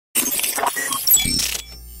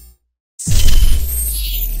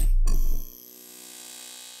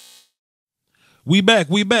We back.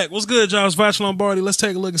 What's good, y'all? It's Voch Lombardi. Let's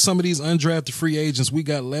take a look at some of these undrafted free agents. We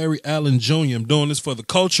got Larry Allen Jr. I'm doing this for the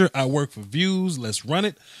culture. I work for views. Let's run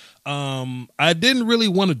it. I didn't really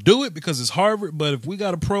want to do it because it's Harvard, but if we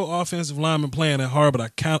got a pro offensive lineman playing at Harvard, I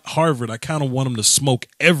kind of want him to smoke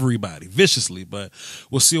everybody viciously, but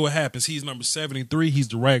we'll see what happens. He's number 73. He's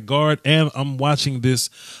the right guard, and I'm watching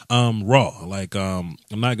this raw. Like, I'm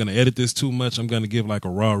not going to edit this too much. I'm going to give like a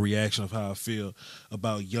raw reaction of how I feel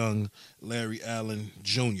about young Larry Allen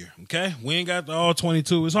Jr. Okay? We ain't got the all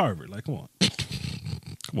 22. It's Harvard. Like, come on.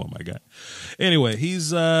 Come on, my guy. Anyway,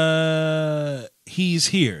 he's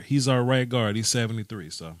here. He's our right guard. He's 73.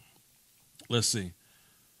 So let's see.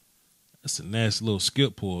 That's a nasty little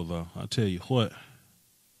skip pull, though. I'll tell you what.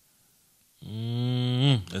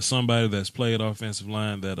 As somebody that's played offensive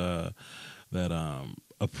line that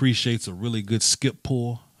appreciates a really good skip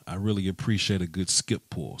pull, I really appreciate a good skip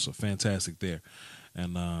pull. So fantastic there,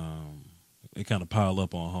 and it kind of piled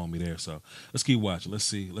up on homie there. So let's keep watching. Let's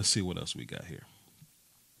see what else we got here.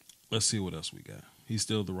 Let's see what else we got. He's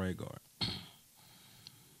still the right guard.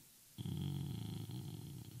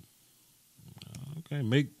 Okay,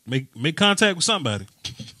 make contact with somebody.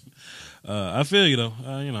 I feel you though.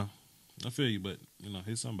 I feel you, but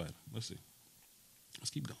he's somebody. Let's see. Let's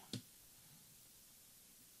keep going.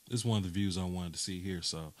 This is one of the views I wanted to see here.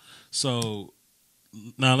 So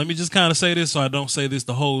now let me just kind of say this so I don't say this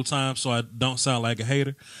the whole time so I don't sound like a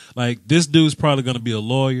hater. Like, this dude's probably going to be a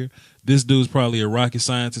lawyer. This dude's probably a rocket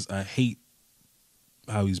scientist. I hate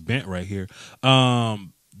how he's bent right here.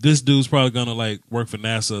 This dude's probably going to like work for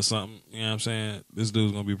NASA or something. You know what I'm saying? This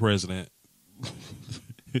dude's going to be president.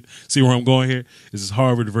 See where I'm going here? This is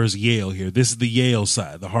Harvard versus Yale here. This is the Yale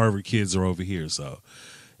side. The Harvard kids are over here. So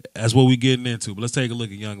that's what we're getting into. But let's take a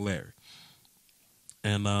look at young Larry.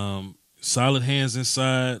 And solid hands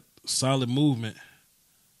inside, solid movement.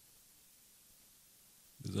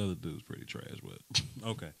 This other dude's pretty trash, but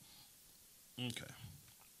okay.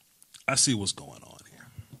 I see what's going on here.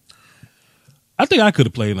 I think I could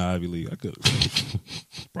have played in the Ivy League. I could have.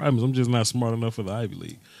 Problem is, I'm just not smart enough for the Ivy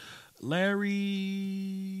League. Larry,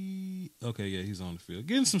 okay, yeah, he's on the field.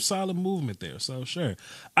 Getting some solid movement there, so sure.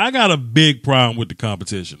 I got a big problem with the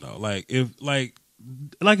competition, though. Like, if, like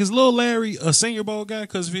is little Larry a Senior Bowl guy?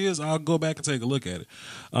 Because if he is, I'll go back and take a look at it.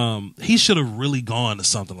 He should have really gone to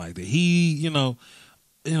something like that. He,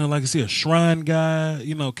 like I see a Shrine guy.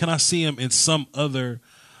 Can I see him in some other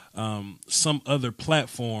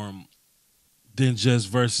platform than just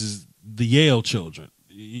versus the Yale children?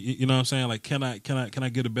 You know what I'm saying? Like, can I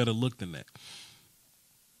get a better look than that?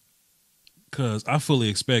 Because I fully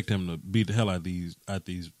expect him to beat the hell out of these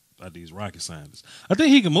rocket scientists. I think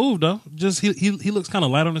he can move though. Just he looks kind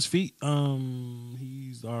of light on his feet.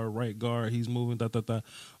 He's our right guard. He's moving.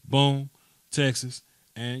 Boom, Texas,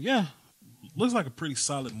 and yeah, looks like a pretty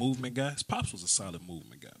solid movement guy. His pops was a solid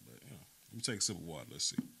movement guy, but let me take a sip of water. Let's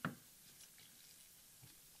see.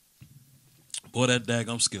 Boy, that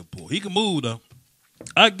daggum skip pull. He can move though.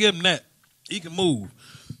 I give him that. He can move,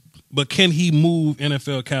 but can he move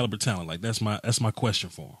NFL caliber talent? Like, that's my question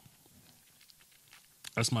for him.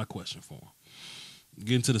 That's my question for him.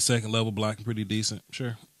 Getting to the second level, blocking pretty decent.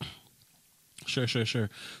 Sure.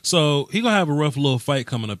 So he gonna have a rough little fight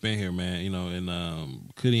coming up in here, man.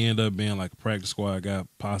 And could he end up being like a practice squad guy?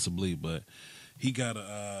 Possibly, but he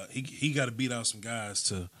gotta beat out some guys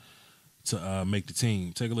to make the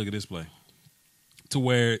team. Take a look at this play. To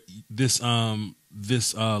where this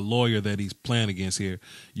lawyer that he's playing against here,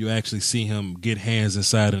 you actually see him get hands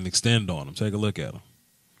inside and extend on him. Take a look at him.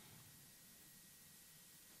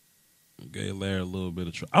 Okay, Larry a little bit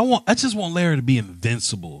of trouble. I just want Larry to be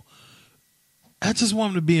invincible. I just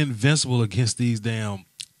want him to be invincible against these damn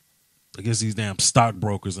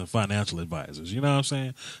stockbrokers and financial advisors. You know what I'm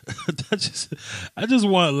saying? I just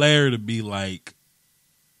want Larry to be like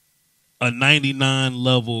a 99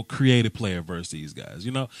 level creative player versus these guys,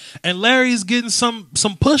 And Larry's getting some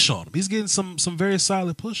push on him. He's getting some very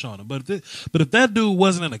solid push on him. But if that dude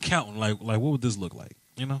wasn't an accountant, like what would this look like?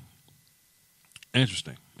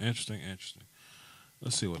 Interesting.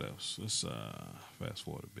 Let's see what else. Let's fast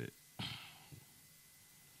forward a bit.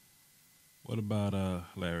 What about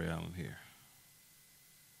Larry Allen here?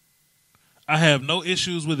 I have no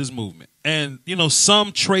issues with his movement. And,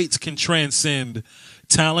 some traits can transcend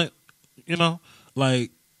talent,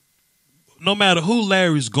 like no matter who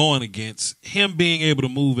Larry's going against, him being able to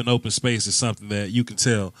move in open space is something that you can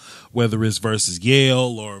tell, whether it's versus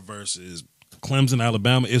Yale or versus Clemson,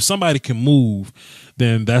 Alabama. If somebody can move,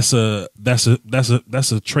 then that's a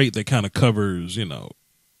trait that kind of covers,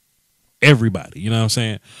 everybody. You know what I'm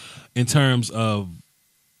saying? In terms of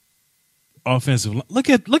offensive line. Look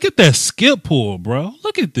at that skip pull, bro.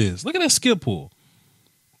 Look at this. Look at that skip pull.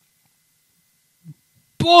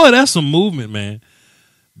 Boy, that's some movement, man.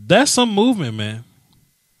 That's some movement, man.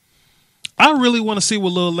 I really want to see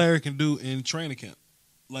what Lil Larry can do in training camp.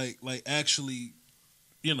 Like actually,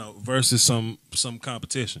 versus some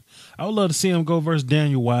competition. I would love to see him go versus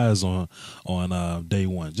Daniel Wise on day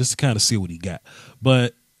one, just to kind of see what he got.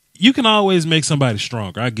 But you can always make somebody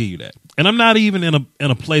stronger. I give you that. And I'm not even in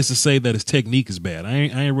a place to say that his technique is bad. I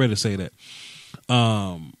ain't ready to say that.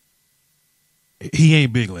 He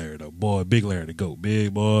ain't Big Larry though. Boy, Big Larry the GOAT.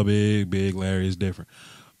 Big Larry is different.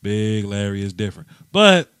 Big Larry is different.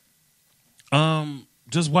 But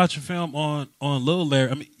just watching film on Lil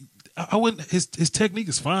Larry, I mean, I wouldn't. His technique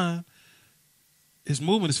is fine. His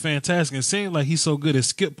movement is fantastic. It seems like he's so good at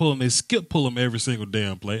skip pulling. They skip pull him every single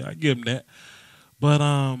damn play. I give him that. But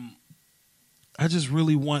I just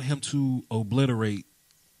really want him to obliterate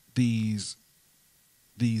these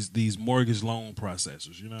mortgage loan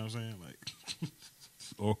processors. You know what I'm saying? Like,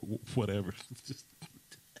 or whatever.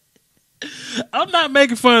 I'm not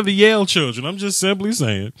making fun of the Yale children. I'm just simply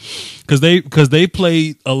saying, because they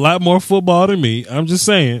played a lot more football than me. I'm just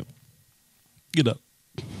saying, got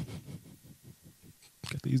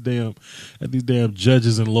these damn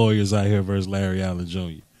judges and lawyers out here versus Larry Allen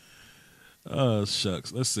Jr. Oh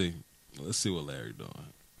shucks. Let's see what Larry doing.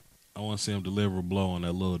 I want to see him deliver a blow on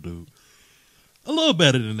that little dude. A little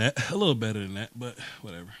better than that, but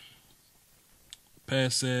whatever.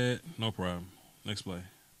 Pass set, no problem. Next play.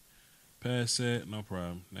 Pass set, no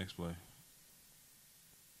problem. Next play.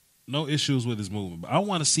 No issues with his movement, but I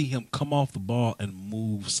want to see him come off the ball and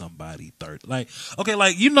move somebody 30. Like, okay,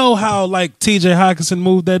 like how like TJ Hawkinson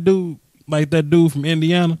moved that dude, like that dude from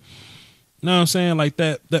Indiana. You know what I'm saying? Like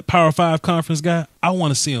that Power 5 conference guy. I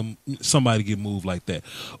want to see somebody get moved like that.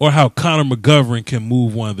 Or how Connor McGovern can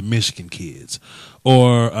move one of the Michigan kids.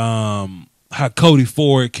 Or how Cody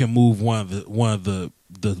Ford can move one of the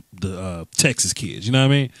Texas kids. You know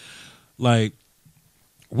what I mean? Like,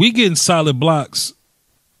 we getting solid blocks.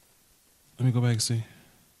 Let me go back and see.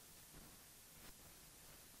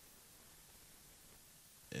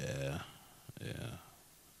 Yeah.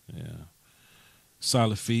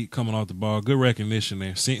 Solid feet coming off the ball. Good recognition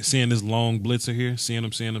there. Seeing this long blitzer here. Seeing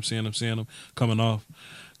him coming off.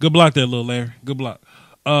 Good block there, little Larry. Good block.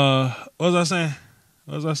 What was I saying?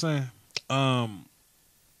 I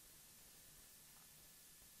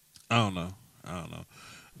don't know.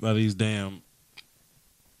 About these damn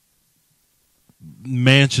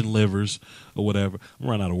mansion livers or whatever. I'm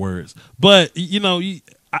running out of words. But,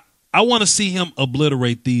 I want to see him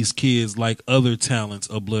obliterate these kids like other talents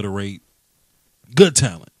obliterate good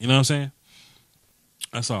talent. You know what I'm saying?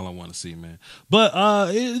 That's all I want to see, man. But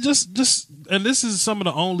it just and this is some of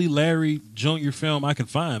the only Larry Jr. film I can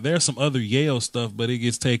find. There's some other Yale stuff, but it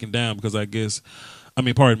gets taken down because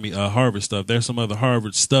Harvard stuff. There's some other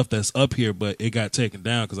Harvard stuff that's up here, but it got taken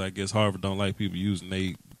down because I guess Harvard don't like people using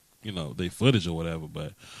they footage or whatever.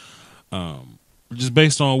 But just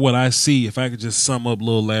based on what I see, if I could just sum up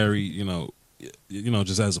Lil Larry,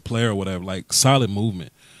 just as a player or whatever, like solid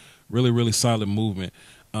movement, really, really solid movement.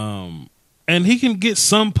 And he can get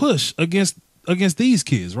some push against these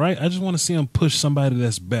kids, right? I just want to see him push somebody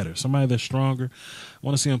that's better, somebody that's stronger. I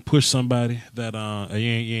want to see him push somebody that you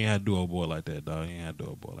ain't had to do a boy like that, dog. You ain't had to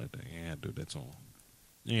do a boy like that. You ain't had to do that to him.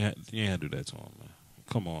 You ain't had to do that to him, man.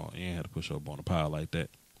 Come on, you ain't had to push up on a pile like that.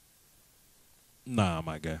 Nah,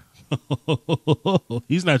 my guy.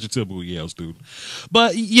 He's not your typical Yale student.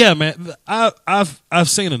 But yeah, man, I've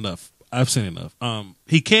seen enough.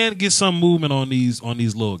 He can get some movement on these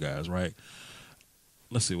little guys, right?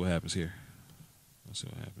 Let's see what happens here.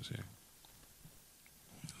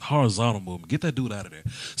 Horizontal movement. Get that dude out of there.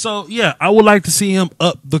 So, yeah, I would like to see him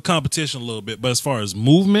up the competition a little bit. But as far as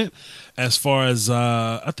movement, as far as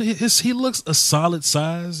I think he looks a solid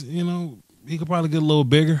size, he could probably get a little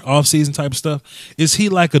bigger, off-season type of stuff. Is he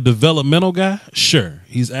like a developmental guy? Sure.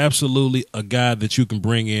 He's absolutely a guy that you can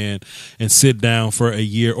bring in and sit down for a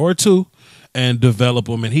year or two and develop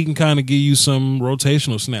him, and he can kind of give you some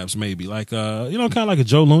rotational snaps, maybe like kind of like a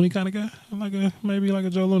Joe Looney kind of guy, maybe like a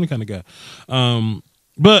Joe Looney kind of guy.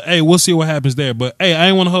 But hey, we'll see what happens there. But hey, I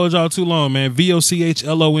ain't want to hold y'all too long, man.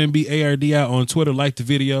 VOCHLOMBARDI on Twitter. Like the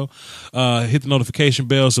video, hit the notification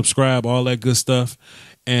bell, subscribe, all that good stuff.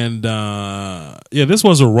 And this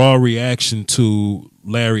was a raw reaction to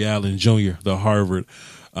Larry Allen Jr., the Harvard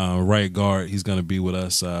right guard. He's going to be with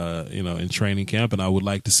us, in training camp, and I would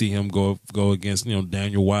like to see him go against,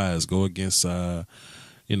 Daniel Wise, go against,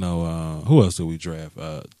 Who else did we draft?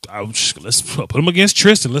 Let's put him against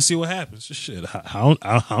Tristan. Let's see what happens. Shit,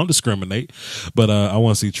 I don't discriminate, but I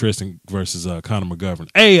want to see Tristan versus Conor McGovern.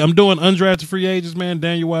 Hey, I'm doing undrafted free agents, man.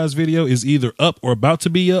 Daniel Wise video is either up or about to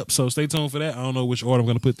be up, so stay tuned for that. I don't know which order I'm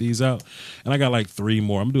going to put these out, and I got like 3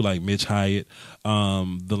 more. I'm gonna do like Mitch Hyatt,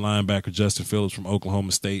 the linebacker Justin Phillips from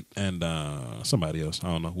Oklahoma State, and somebody else. I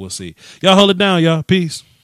don't know. We'll see. Y'all hold it down, y'all. Peace.